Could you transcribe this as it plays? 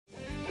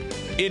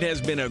It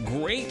has been a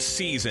great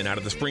season out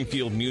of the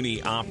Springfield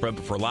Muni Opera,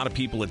 but for a lot of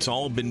people, it's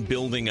all been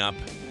building up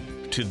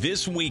to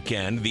this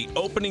weekend, the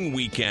opening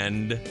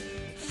weekend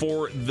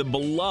for the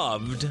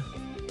beloved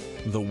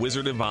The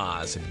Wizard of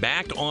Oz,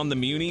 back on the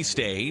Muni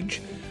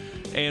stage,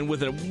 and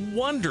with a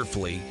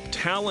wonderfully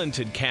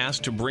talented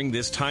cast to bring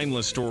this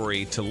timeless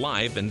story to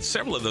life. And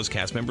several of those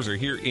cast members are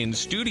here in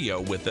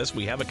studio with us.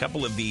 We have a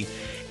couple of the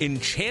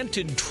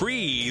enchanted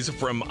trees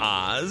from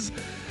Oz.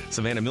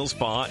 Savannah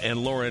Millspaw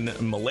and Lauren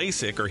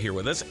Malasik are here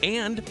with us,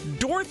 and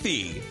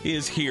Dorothy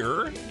is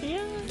here.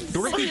 Yes.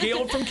 Dorothy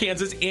Gale from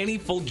Kansas, Annie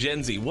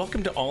Fulgenzi.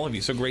 Welcome to all of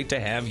you. So great to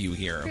have you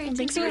here.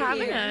 Thanks for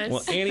having us.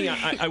 Well, Annie,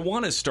 I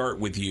want to start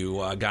with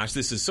you. Gosh,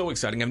 this is so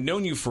exciting. I've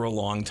known you for a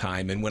long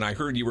time, and when I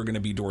heard you were going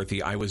to be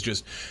Dorothy, I was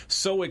just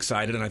so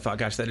excited, and I thought,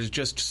 gosh, that is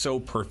just so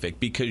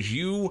perfect, because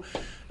you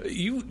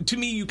to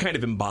me, you kind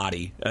of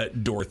embody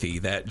Dorothy,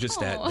 that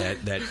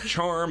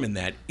charm and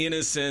that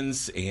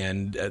innocence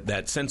and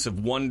that sense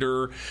of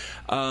wonder.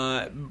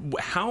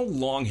 How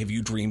long have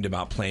you dreamed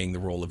about playing the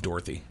role of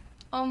Dorothy?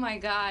 Oh my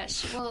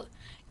gosh. Well,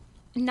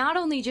 not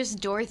only just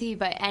Dorothy,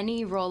 but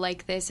any role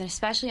like this, and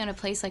especially on a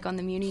place like on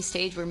the Muni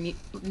stage where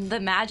the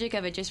magic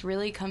of it just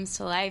really comes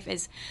to life,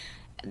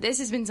 this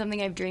has been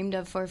something I've dreamed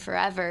of for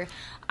forever.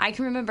 I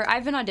can remember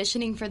I've been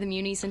auditioning for the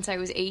Muni since I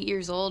was 8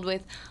 years old,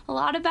 with a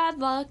lot of bad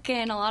luck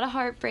and a lot of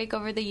heartbreak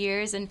over the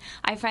years, and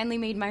I finally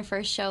made my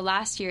first show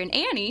last year, and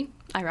Annie,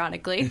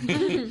 ironically,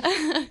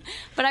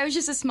 but I was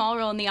just a small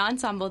role in the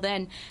ensemble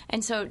then,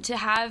 and so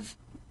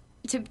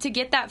to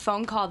get that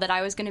phone call that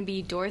I was going to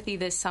be Dorothy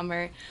this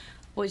summer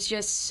was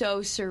just so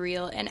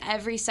surreal, and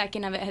every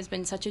second of it has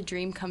been such a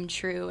dream come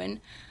true, and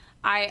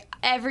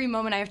every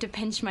moment I have to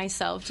pinch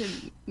myself to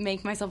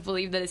make myself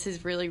believe that this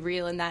is really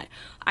real and that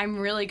I'm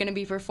really going to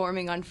be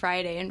performing on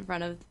Friday in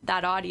front of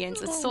that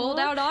audience, a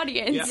sold-out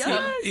audience. Yeah.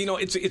 Yes. You know,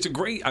 it's a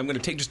great... I'm going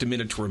to take just a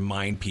minute to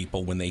remind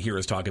people when they hear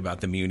us talk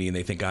about the Muni and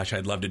they think, gosh,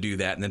 I'd love to do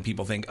that. And then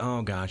people think,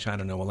 oh, gosh, I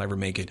don't know, will I ever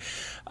make it?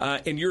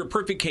 And you're a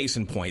perfect case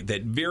in point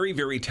that very,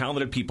 very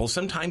talented people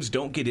sometimes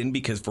don't get in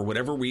because for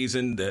whatever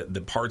reason,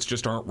 the parts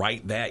just aren't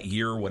right that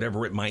year,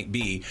 whatever it might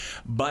be.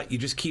 But you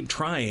just keep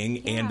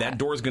trying, and that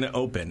door's going to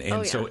open.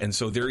 And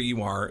so there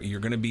you are.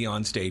 You're going to be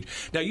on stage.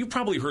 Now, you've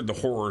probably heard the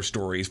horror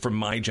stories from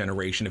my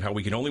generation of how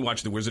we could only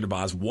watch The Wizard of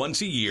Oz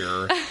once a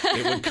year.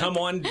 It would come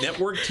on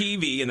network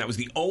TV, and that was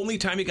the only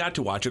time you got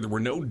to watch it. There were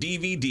no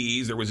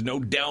DVDs. There was no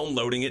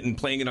downloading it and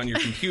playing it on your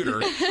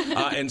computer.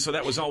 And so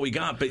that was all we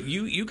got. But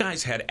you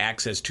guys had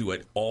access to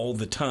it all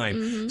the time.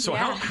 Mm-hmm. So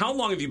how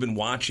long have you been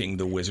watching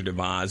The Wizard of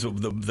Oz,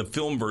 the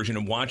film version,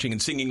 and watching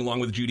and singing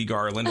along with Judy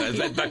Garland?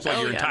 That's like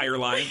your entire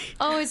life?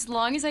 Oh, as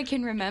long as I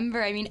can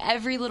remember. I mean,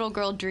 every little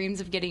girl dreams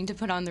of getting to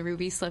put on the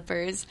ruby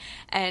slippers,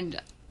 and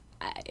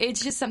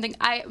it's just something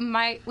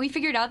we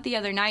figured out the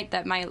other night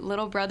that my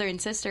little brother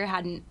and sister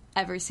hadn't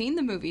ever seen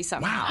the movie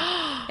somehow.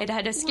 Wow. It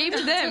had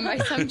escaped them by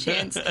some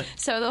chance.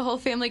 So the whole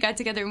family got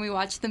together and we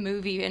watched the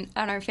movie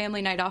on our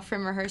family night off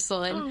from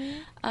rehearsal, and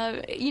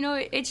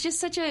it's just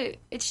such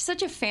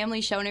a family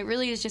show, and it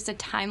really is just a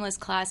timeless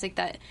classic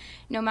that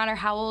no matter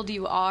how old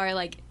you are,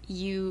 like,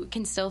 you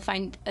can still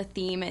find a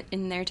theme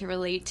in there to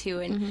relate to,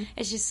 and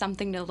it's just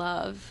something to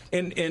love.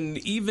 And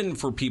even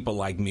for people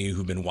like me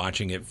who've been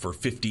watching it for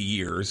 50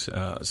 years,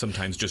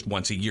 sometimes just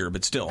once a year,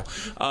 but still,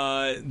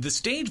 the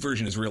stage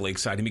version is really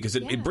exciting because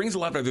it brings a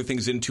lot of other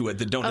things into it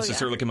that don't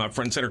necessarily come out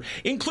front and center,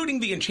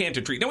 including the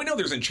enchanted tree. Now, we know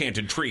there's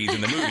enchanted trees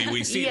in the movie.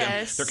 We see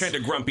them. They're kind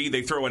of grumpy.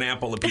 They throw an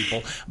apple at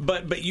people.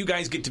 But you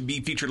guys get to be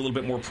featured a little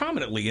bit more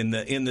prominently in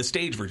the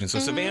stage version. So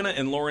Savannah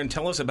and Lauren,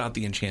 tell us about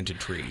the enchanted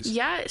trees.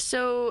 Yeah,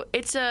 so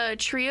it's a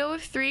trio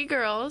of 3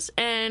 girls,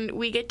 and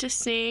we get to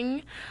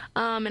sing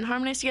and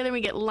harmonize together.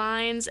 We get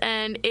lines,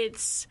 and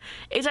it's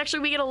actually,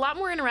 we get a lot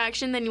more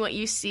interaction than what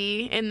you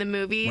see in the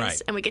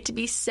movies, and we get to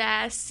be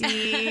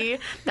sassy.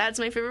 That's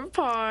my favorite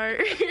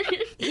part.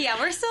 Yeah,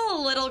 we're still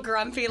a little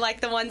grumpy like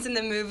the ones in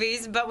the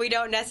movies, but we're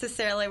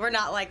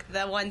not like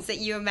the ones that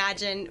you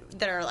imagine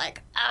that are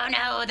like, oh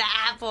no, the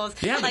apples.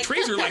 Yeah, the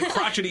trees are like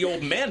crotchety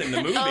old men in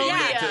the movie.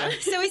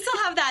 So we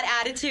still have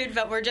that attitude,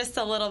 but we're just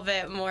a little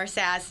bit more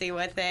sassy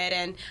with it.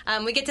 And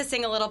we get to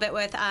sing a little bit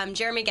with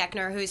Jeremy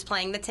Geckner, who's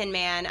playing the Tin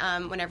Man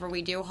whenever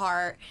we do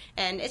Heart.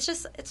 And it's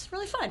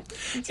really fun.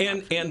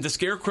 And the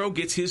Scarecrow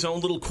gets his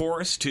own little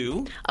chorus,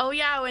 too. Oh,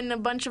 yeah, and a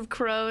bunch of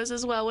crows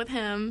as well with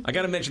him. I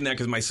got to mention that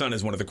because my son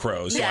is one of the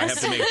crows, so I have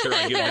to make sure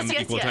I give them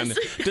equal time.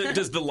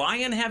 Does the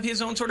Lion have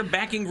his own sort of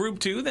backing group,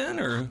 too, then?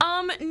 Or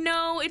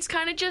No, it's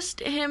kind of just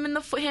him and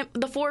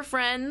the 4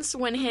 friends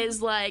when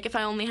his, like, If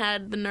I Only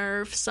Had the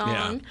Nerve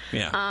song.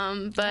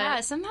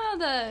 But somehow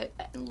the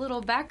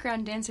little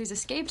background dancers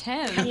escaped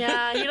him.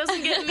 Yeah, he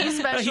doesn't get any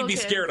special he'd be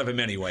scared of him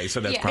anyway, so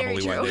that's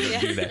probably why they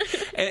didn't do that.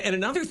 And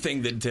another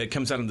thing that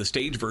comes out in the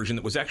stage version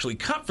that was actually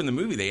cut from the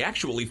movie, they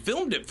actually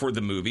filmed it for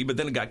the movie, but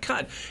then it got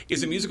cut,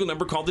 is a musical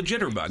number called The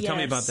Jitterbug. Tell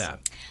me about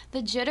that.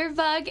 The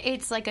Jitterbug,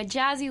 it's like a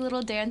jazzy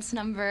little dance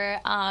number.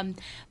 But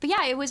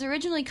yeah, it was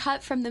originally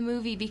cut from the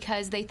movie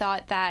because they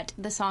thought that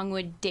the song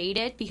would date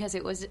it because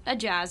it was a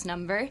jazz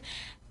number.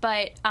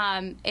 but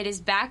it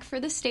is back for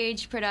the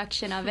stage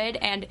production of it,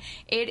 and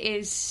it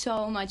is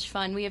so much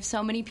fun. We have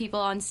so many people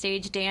on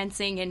stage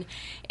dancing, and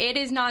it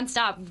is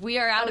nonstop. We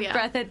are out of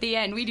breath at the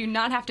end. We do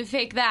not have to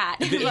fake that.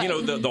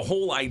 The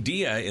whole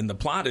idea in the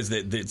plot is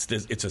that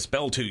it's a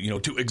spell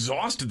to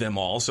exhaust them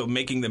all, so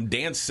making them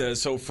dance so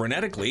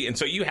frenetically, and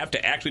so you have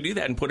to actually do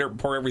that and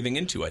pour everything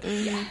into it.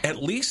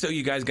 At least, though,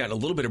 you guys got a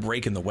little bit of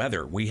break in the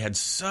weather. We had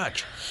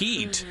such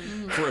heat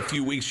for a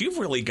few weeks. You've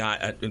really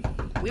got a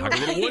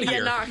little wood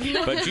here,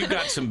 but you've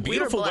got some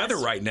beautiful weather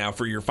right now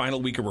for your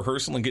final week of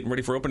rehearsal and getting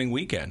ready for opening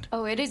weekend.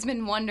 Oh, it has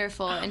been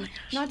wonderful, and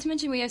not to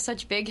mention we have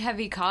such big,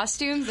 heavy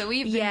costumes that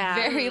we've been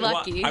very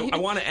lucky. Well, I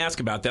want to ask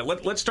about that.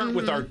 Let's start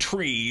with our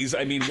trees.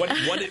 I mean, what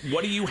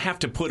do you have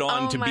to put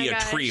on to be a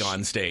tree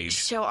on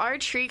stage? So our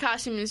tree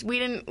costumes, we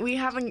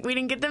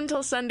didn't get them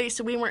till Sunday,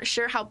 so we weren't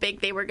sure how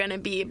big they were going to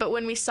be. But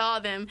when we saw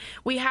them,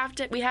 we have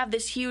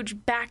this huge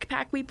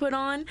backpack we put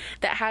on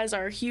that has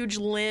our huge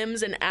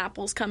limbs and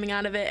apples coming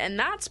out of it, and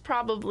that's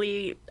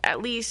probably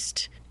at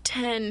least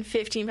 10,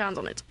 15 pounds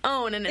on its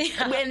own, and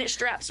it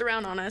straps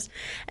around on us.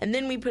 And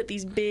then we put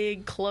these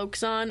big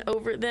cloaks on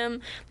over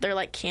them. They're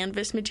like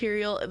canvas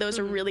material. Those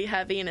are really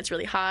heavy, and it's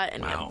really hot,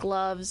 and we have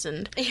gloves.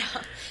 And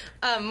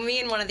me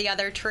and one of the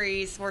other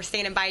trees were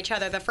standing by each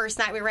other the first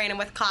night we ran in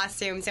with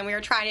costumes, and we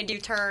were trying to do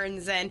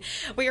turns, and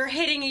we were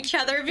hitting each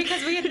other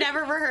because we had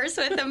never rehearsed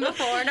with them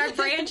before, and our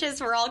branches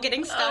were all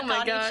getting stuck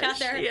on each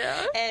other.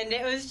 Yeah. And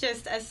it was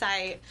just a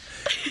sight.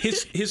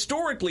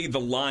 Historically, the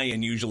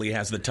lion usually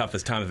has the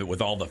toughest time of it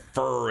with all the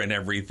fur and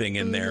everything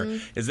in there.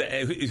 Is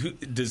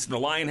that does the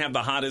lion have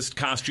the hottest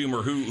costume,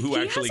 or who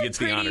actually gets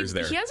the honors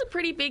there? He has a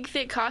pretty big,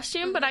 thick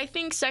costume, but I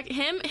think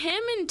him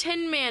and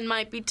Tin Man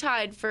might be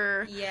tied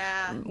for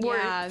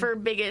for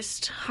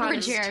biggest,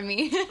 hottest. Or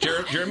Jeremy.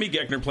 Jeremy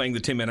Geckner playing the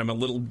Tin Man. I'm a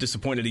little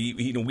disappointed.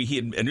 He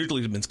had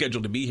initially been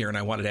scheduled to be here, and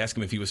I wanted to ask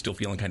him if he was still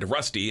feeling kind of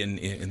rusty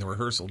in the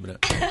rehearsal.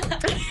 But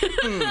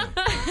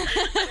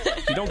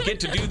you don't get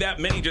to do that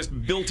many just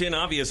built-in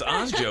obvious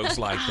Oz jokes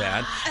like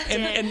that.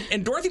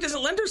 And Dorothy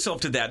doesn't lend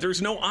herself to that.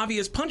 There's no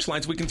obvious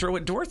punchlines we can throw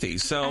at Dorothy.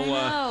 So,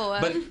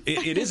 but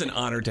it is an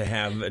honor to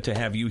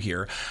have you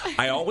here.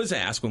 I always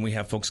ask when we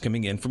have folks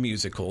coming in for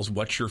musicals,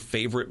 what's your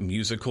favorite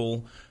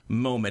musical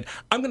moment?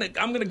 I'm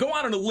gonna go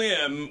out on a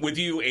limb with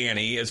you,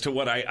 Annie, as to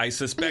what I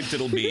suspect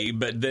it'll be.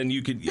 But then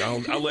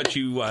I'll let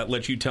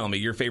you tell me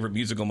your favorite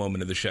musical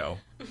moment of the show.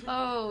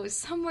 Oh,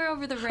 Somewhere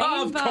Over the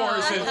Rainbow. Of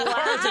course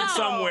it's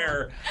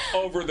Somewhere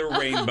Over the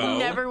Rainbow.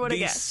 Never would have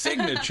guessed. The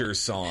signature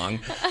song.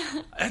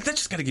 That's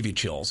just got to give you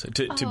chills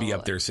to be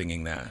up there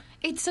singing that.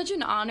 It's such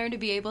an honor to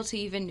be able to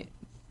even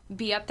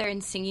be up there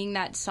and singing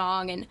that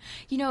song. And,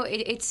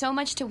 it's so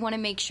much to want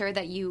to make sure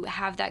that you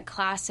have that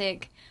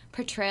classic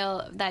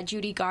portrayal that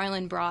Judy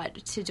Garland brought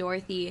to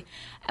Dorothy.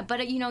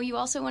 But, you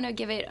also want to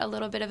give it a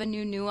little bit of a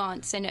new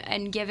nuance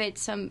and give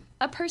it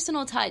a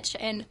personal touch.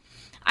 And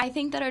I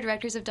think that our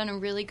directors have done a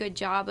really good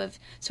job of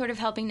sort of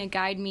helping to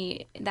guide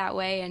me that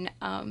way,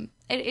 and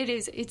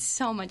it's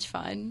so much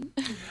fun.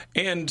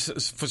 And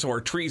so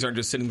our trees aren't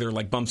just sitting there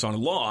like bumps on a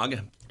log.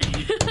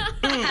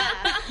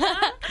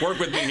 Work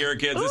with me here,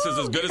 kids. This is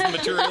as good as the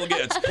material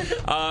gets.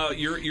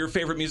 Your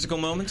favorite musical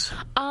moments?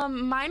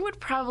 Mine would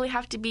probably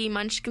have to be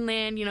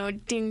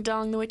Munchkinland, Ding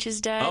Dong, the Witch is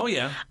Dead. Oh,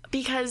 yeah.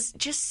 Because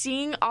just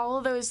seeing all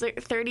of those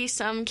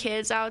 30-some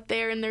kids out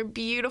there in their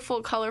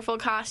beautiful, colorful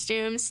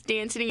costumes,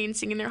 dancing and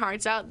singing their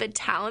hearts out, the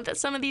talent that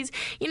some of these,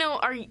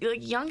 our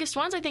youngest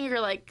ones, I think,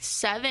 are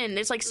 7.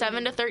 It's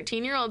 7 to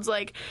 13-year-olds.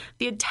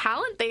 The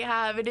talent they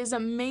have, it is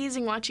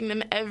amazing watching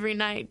them every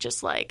night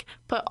just,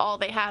 put all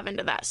they have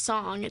into that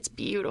song. It's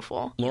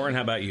beautiful. Lauren,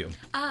 how about you?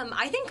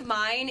 I think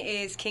mine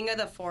is King of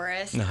the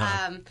Forest.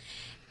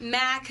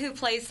 Mac, who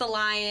plays the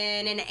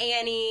lion, and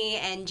Annie,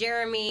 and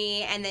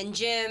Jeremy, and then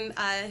Jim,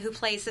 who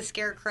plays the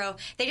scarecrow.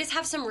 They just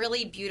have some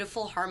really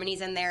beautiful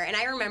harmonies in there. And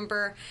I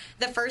remember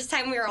the first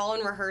time we were all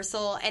in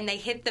rehearsal, and they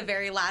hit the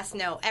very last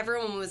note.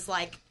 Everyone was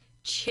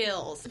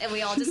chills, and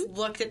we all just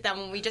looked at them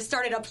and we just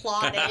started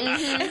applauding.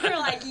 And we're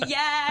like,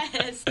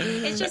 yes!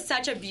 It's just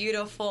such a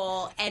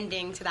beautiful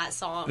ending to that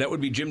song. That would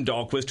be Jim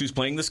Dahlquist, who's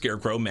playing the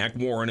Scarecrow, Mac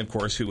Warren, of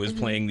course, who is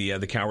playing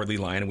the Cowardly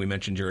Lion, and we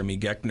mentioned Jeremy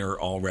Geckner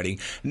already.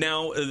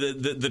 Now,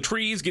 the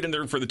trees get in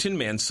there for the Tin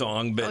Man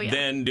song, but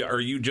then are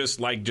you just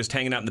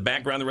hanging out in the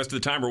background the rest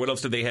of the time, or what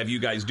else do they have you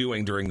guys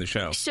doing during the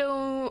show?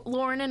 So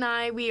Lauren and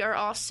I, we are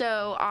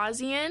also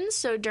Ozians,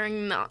 so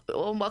during the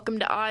Welcome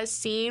to Oz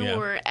scene,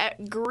 we're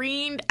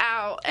greened out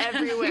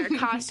everywhere.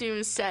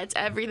 Costumes, sets,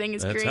 everything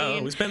is green. That's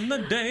how we spend the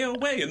day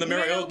away in the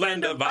merry old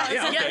land of Oz.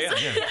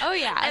 Oh,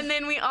 yeah. And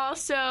then we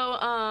also...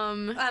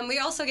 we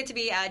also get to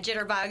be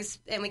Jitterbugs,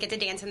 and we get to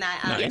dance in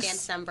that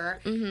dance number.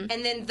 And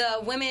then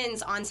the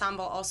women's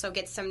ensemble also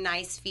gets some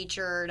nice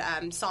featured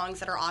songs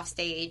that are off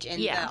stage in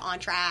the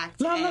entr'acte.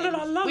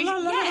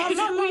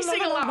 We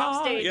sing a lot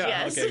off stage,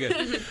 yes. Okay,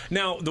 good.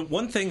 Now, the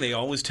one thing they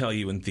always tell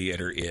you in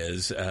theater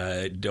is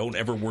don't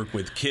ever work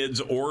with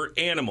kids or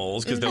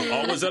animals, because they'll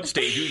always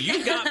upstage you.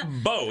 You've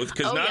got both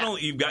because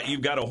only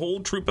you've got a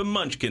whole troop of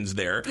Munchkins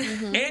there,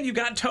 and you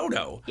got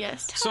Toto.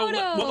 Yes. So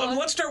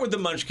let's start with the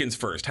Munchkins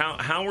first.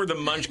 How are the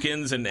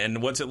Munchkins,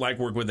 and what's it like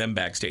working with them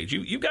backstage?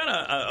 You've got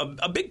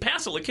a big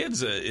passel of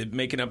kids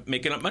making up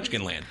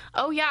Munchkin Land.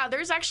 Oh yeah,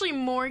 there's actually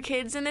more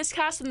kids in this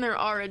cast than there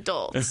are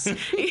adults.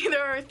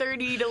 There are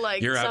 30 to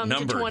You're some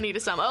outnumbered. to 20 to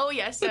some. Oh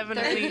yes,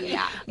 definitely.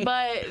 Yeah.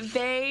 But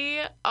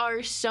they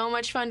are so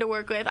much fun to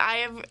work with.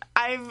 I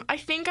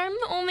think I'm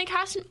the only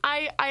cast.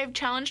 I have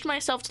challenged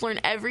myself to learn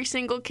every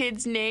single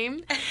kid's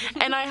name,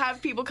 and I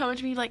have people come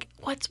to me like,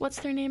 "What's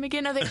their name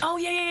again?" Are they? Oh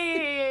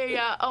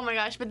yeah. Oh my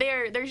gosh! But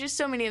there's just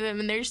so many of them,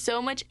 and there's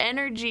so much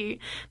energy.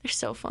 They're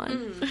so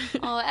fun.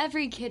 Oh,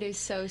 every kid is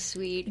so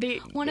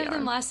sweet. One of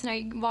them last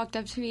night walked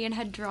up to me and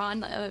had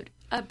drawn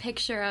a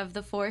picture of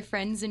the 4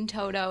 friends in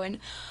Toto, and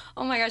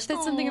oh my gosh,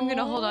 that's something I'm going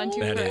to hold on to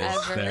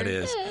forever. That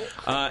is.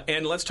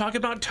 And let's talk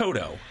about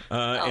Toto.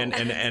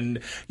 And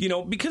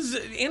because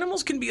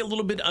animals can be a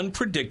little bit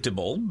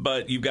unpredictable,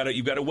 but you've got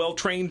a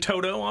well-trained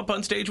Toto up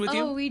on stage with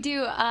you? Oh, we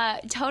do.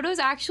 Toto's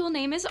actual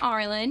name is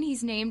Arlen.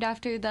 He's named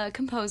after the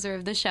composer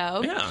of the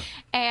show. Yeah.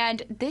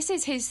 And this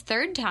is his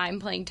 3rd time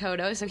playing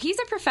Toto, so he's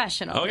a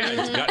professional. Oh, yeah.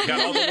 He's got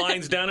all the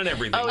lines down and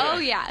everything. Oh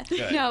yeah.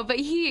 Good. No, but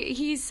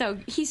he's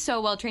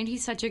so well trained.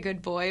 He's such a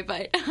good boy.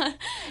 But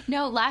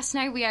no, last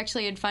night we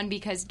actually had fun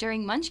because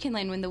during Munchkin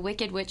Land, when the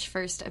Wicked Witch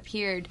first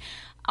appeared,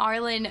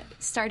 Arlen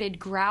started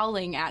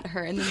growling at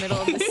her in the middle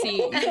of the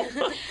scene.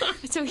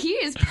 So he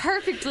is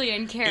perfectly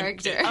in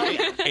character.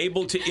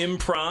 Able to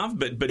improv,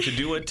 but to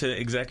do it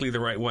exactly the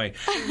right way.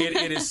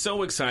 It is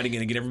so exciting,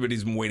 and again,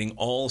 everybody's been waiting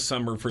all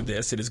summer for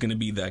this. It is going to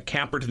be the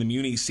capper to the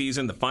Muni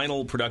season, the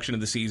final production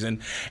of the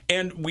season,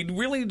 and we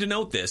really need to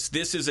note this.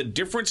 This is a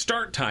different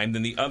start time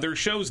than the other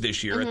shows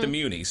this year at the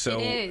Muni. So,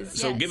 It is,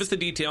 so yes. give us the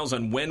details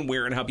on when,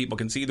 where, and how people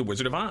can see The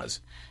Wizard of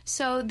Oz.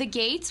 So the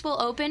gates will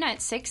open at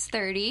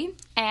 6:30,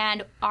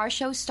 and our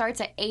show starts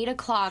at 8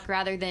 o'clock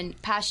rather than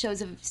past shows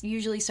have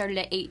usually started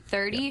at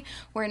 8:30. Yeah.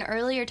 We're an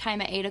earlier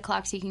time at 8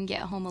 o'clock so you can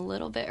get home a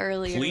little bit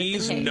earlier.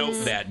 Please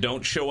note that.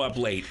 Don't show up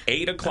late.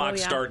 8 o'clock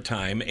start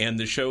time, and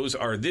the shows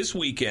are this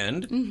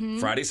weekend,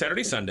 Friday,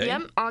 Saturday, Sunday.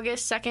 Yep,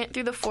 August 2nd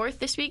through the 4th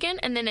this weekend,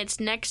 and then it's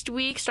next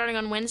week starting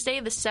on Wednesday,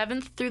 the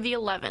 7th through the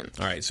 11th.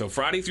 All right, so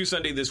Friday through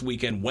Sunday this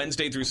weekend,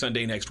 Wednesday through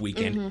Sunday next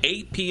weekend,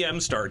 8 p.m.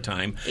 start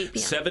time, 8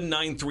 p.m.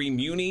 793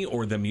 Muni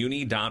or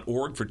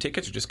themuni.org for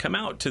tickets, or just come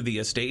out to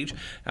the stage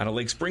out of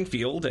Lake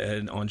Springfield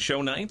and on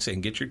show nights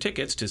and get your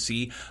tickets to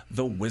see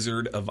The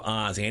Wizard of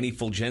Oz. Annie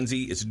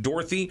Fulgenzi is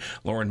Dorothy.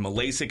 Lauren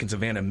Malasik and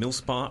Savannah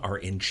Millspaw are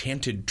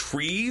Enchanted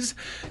Trees.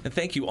 And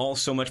thank you all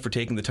so much for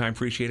taking the time.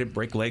 Appreciate it.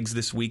 Break legs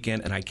this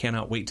weekend, and I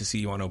cannot wait to see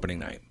you on opening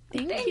night.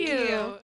 Thank you.